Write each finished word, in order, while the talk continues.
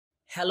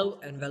Hello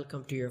and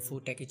welcome to your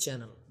Food Techie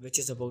channel, which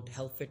is about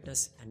health,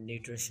 fitness, and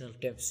nutritional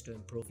tips to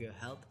improve your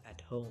health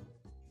at home.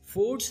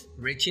 Foods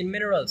rich in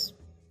minerals.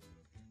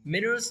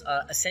 Minerals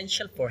are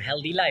essential for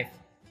healthy life.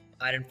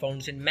 Iron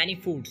found in many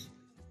foods.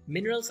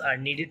 Minerals are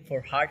needed for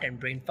heart and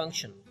brain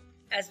function,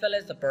 as well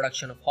as the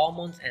production of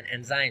hormones and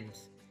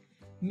enzymes.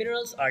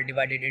 Minerals are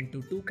divided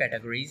into two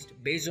categories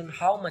based on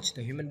how much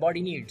the human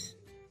body needs.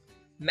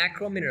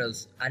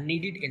 Macrominerals are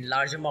needed in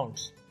large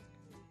amounts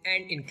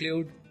and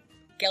include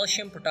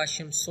calcium,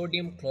 potassium,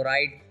 sodium,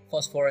 chloride,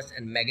 phosphorus,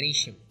 and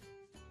magnesium.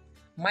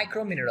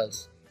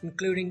 Microminerals,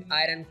 including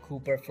iron,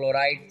 copper,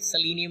 fluoride,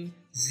 selenium,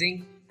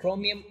 zinc,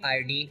 chromium,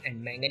 iodine,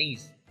 and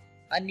manganese,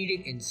 are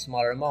needed in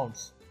smaller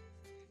amounts.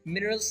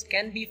 Minerals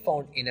can be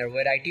found in a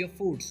variety of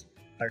foods,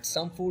 but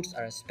some foods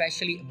are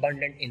especially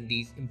abundant in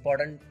these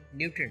important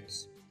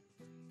nutrients.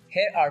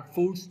 Here are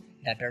foods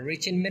that are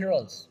rich in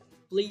minerals.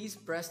 Please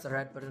press the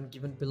red button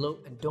given below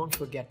and don't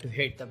forget to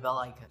hit the bell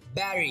icon.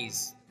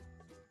 Berries.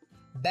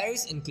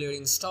 Berries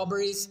including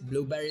strawberries,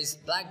 blueberries,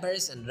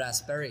 blackberries, and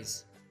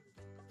raspberries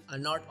are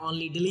not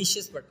only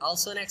delicious but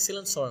also an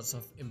excellent source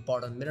of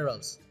important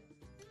minerals.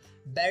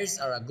 Berries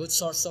are a good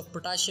source of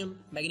potassium,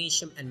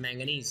 magnesium, and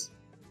manganese.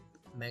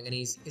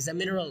 Manganese is a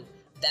mineral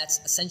that's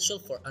essential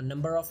for a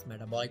number of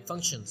metabolic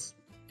functions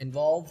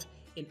involved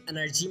in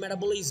energy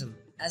metabolism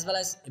as well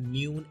as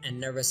immune and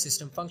nervous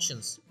system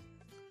functions,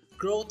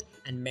 growth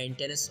and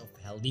maintenance of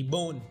healthy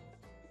bone.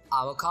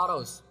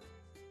 Avocados.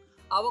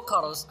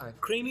 Avocados are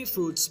creamy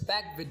fruits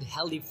packed with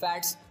healthy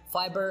fats,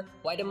 fiber,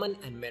 vitamin,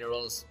 and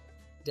minerals.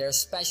 They are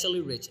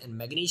especially rich in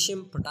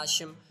magnesium,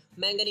 potassium,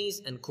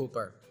 manganese, and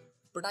copper.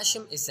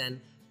 Potassium is an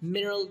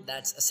mineral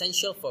that's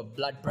essential for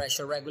blood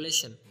pressure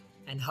regulation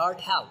and heart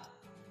health.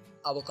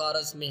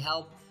 Avocados may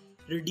help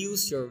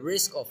reduce your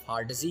risk of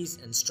heart disease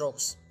and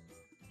strokes.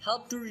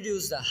 Help to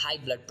reduce the high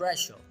blood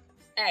pressure.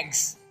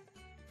 Eggs.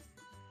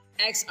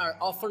 Eggs are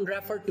often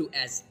referred to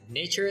as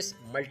nature's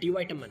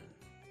multivitamin.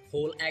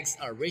 Whole eggs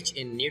are rich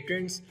in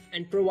nutrients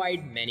and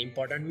provide many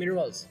important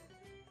minerals.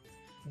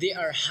 They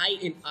are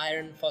high in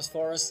iron,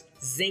 phosphorus,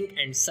 zinc,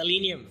 and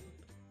selenium,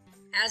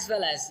 as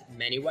well as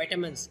many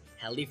vitamins,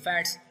 healthy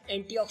fats,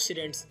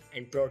 antioxidants,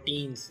 and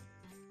proteins.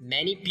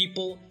 Many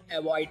people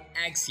avoid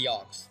eggs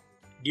yolks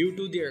due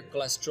to their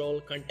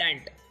cholesterol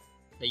content.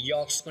 The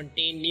yolks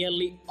contain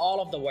nearly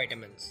all of the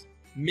vitamins,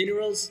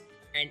 minerals,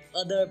 and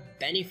other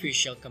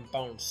beneficial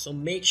compounds, so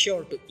make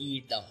sure to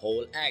eat the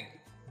whole egg.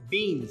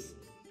 Beans.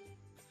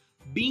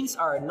 Beans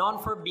are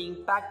known for being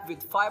packed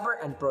with fiber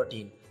and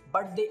protein,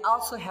 but they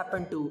also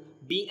happen to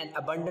be an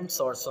abundant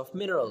source of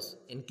minerals,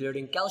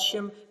 including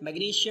calcium,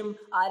 magnesium,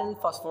 iron,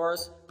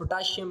 phosphorus,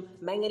 potassium,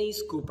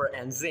 manganese, copper,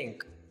 and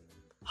zinc.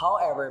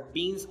 However,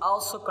 beans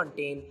also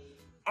contain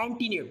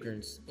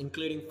anti-nutrients,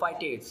 including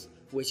phytates,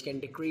 which can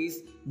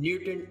decrease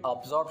nutrient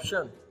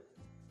absorption.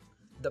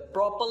 The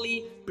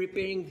properly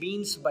preparing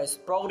beans by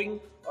sprouting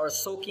or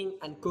soaking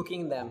and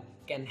cooking them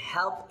can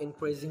help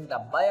increasing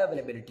the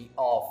bioavailability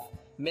of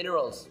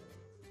minerals.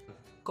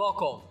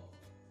 Cocoa.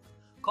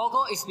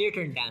 Cocoa is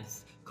nutrient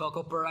dense.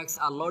 Cocoa products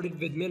are loaded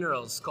with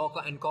minerals. Cocoa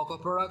and cocoa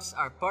products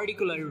are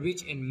particularly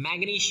rich in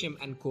magnesium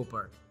and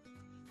copper.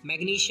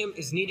 Magnesium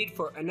is needed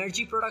for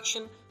energy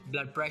production,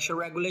 blood pressure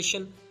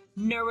regulation,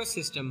 nervous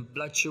system,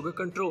 blood sugar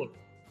control.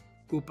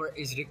 Copper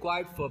is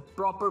required for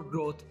proper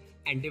growth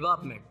and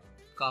development,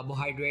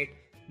 carbohydrate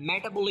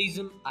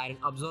metabolism, iron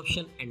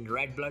absorption, and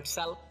red blood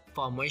cell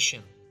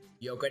formation.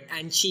 Yogurt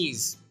and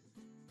cheese.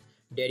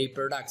 Dairy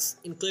products,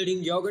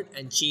 including yogurt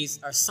and cheese,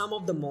 are some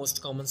of the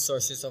most common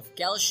sources of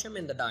calcium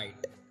in the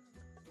diet.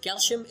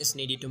 Calcium is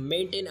needed to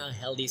maintain a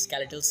healthy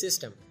skeletal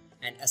system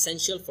and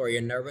essential for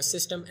your nervous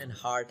system and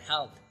heart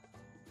health.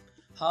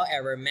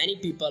 However, many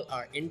people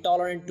are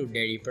intolerant to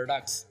dairy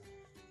products.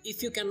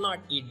 If you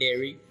cannot eat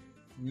dairy,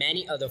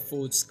 many other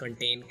foods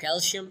contain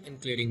calcium,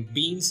 including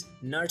beans,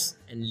 nuts,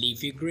 and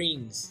leafy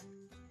greens.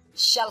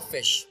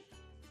 Shellfish.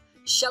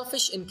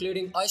 Shellfish,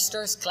 including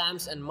oysters,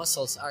 clams, and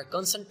mussels, are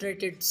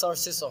concentrated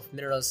sources of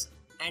minerals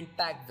and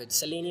packed with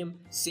selenium,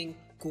 zinc,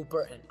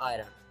 copper, and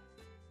iron.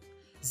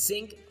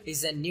 Zinc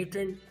is a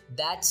nutrient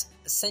that's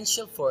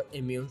essential for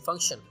immune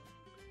function,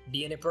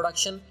 DNA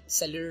production,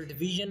 cellular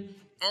division,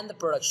 and the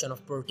production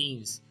of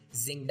proteins.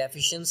 Zinc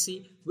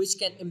deficiency, which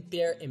can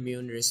impair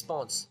immune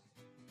response,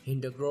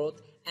 hinder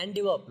growth and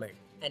development,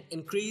 and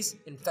increase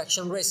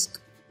infection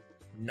risk.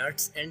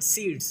 Nuts and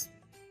seeds.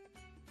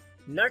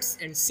 Nuts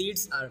and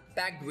seeds are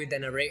packed with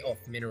an array of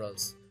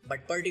minerals,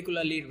 but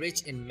particularly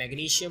rich in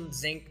magnesium,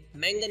 zinc,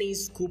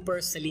 manganese,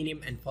 copper,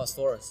 selenium, and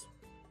phosphorus.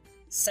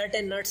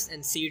 Certain nuts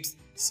and seeds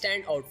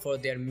stand out for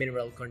their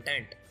mineral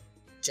content.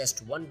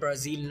 Just one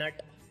Brazil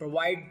nut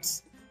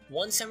provides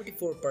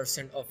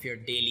 174% of your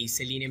daily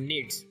selenium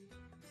needs.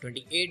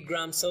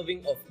 28-gram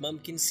serving of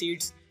pumpkin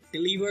seeds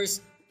delivers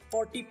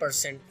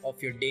 40%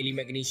 of your daily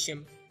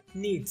magnesium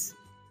needs.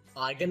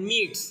 Organ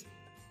meats.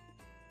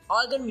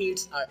 Organ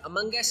meats are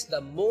amongst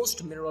the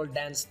most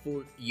mineral-dense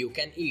food you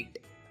can eat.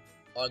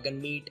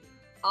 Organ meat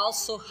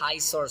also high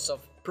source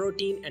of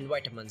protein and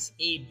vitamins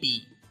A,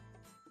 B.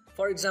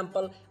 For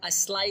example, a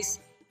sliced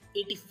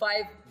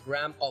 85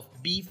 grams of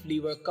beef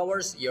liver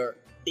covers your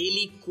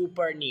daily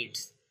copper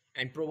needs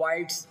and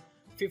provides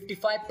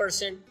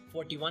 55%,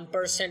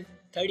 41%,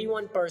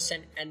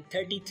 31% and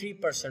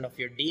 33% of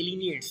your daily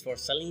needs for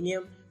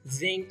selenium,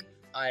 zinc,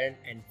 iron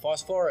and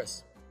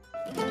phosphorus.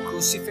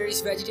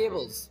 Cruciferous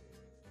vegetables.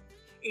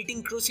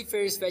 Eating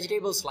cruciferous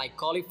vegetables like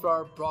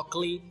cauliflower,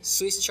 broccoli,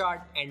 Swiss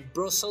chard and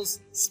Brussels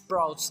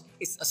sprouts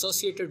is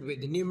associated with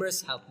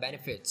numerous health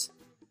benefits,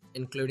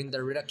 including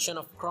the reduction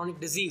of chronic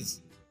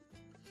disease.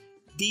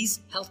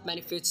 These health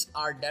benefits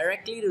are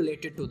directly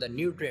related to the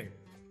nutrient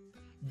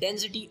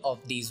density of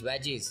these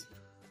veggies.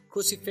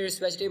 Cruciferous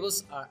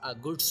vegetables are a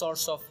good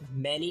source of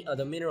many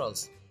other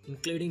minerals,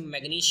 including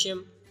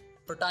magnesium,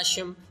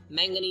 potassium,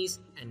 manganese,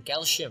 and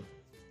calcium.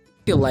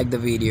 If you like the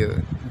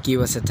video,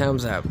 give us a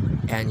thumbs up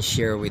and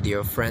share with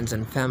your friends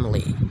and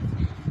family.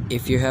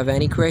 If you have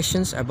any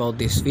questions about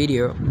this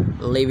video,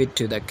 leave it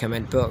to the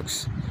comment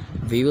box.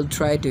 We will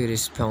try to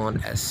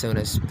respond as soon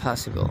as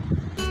possible.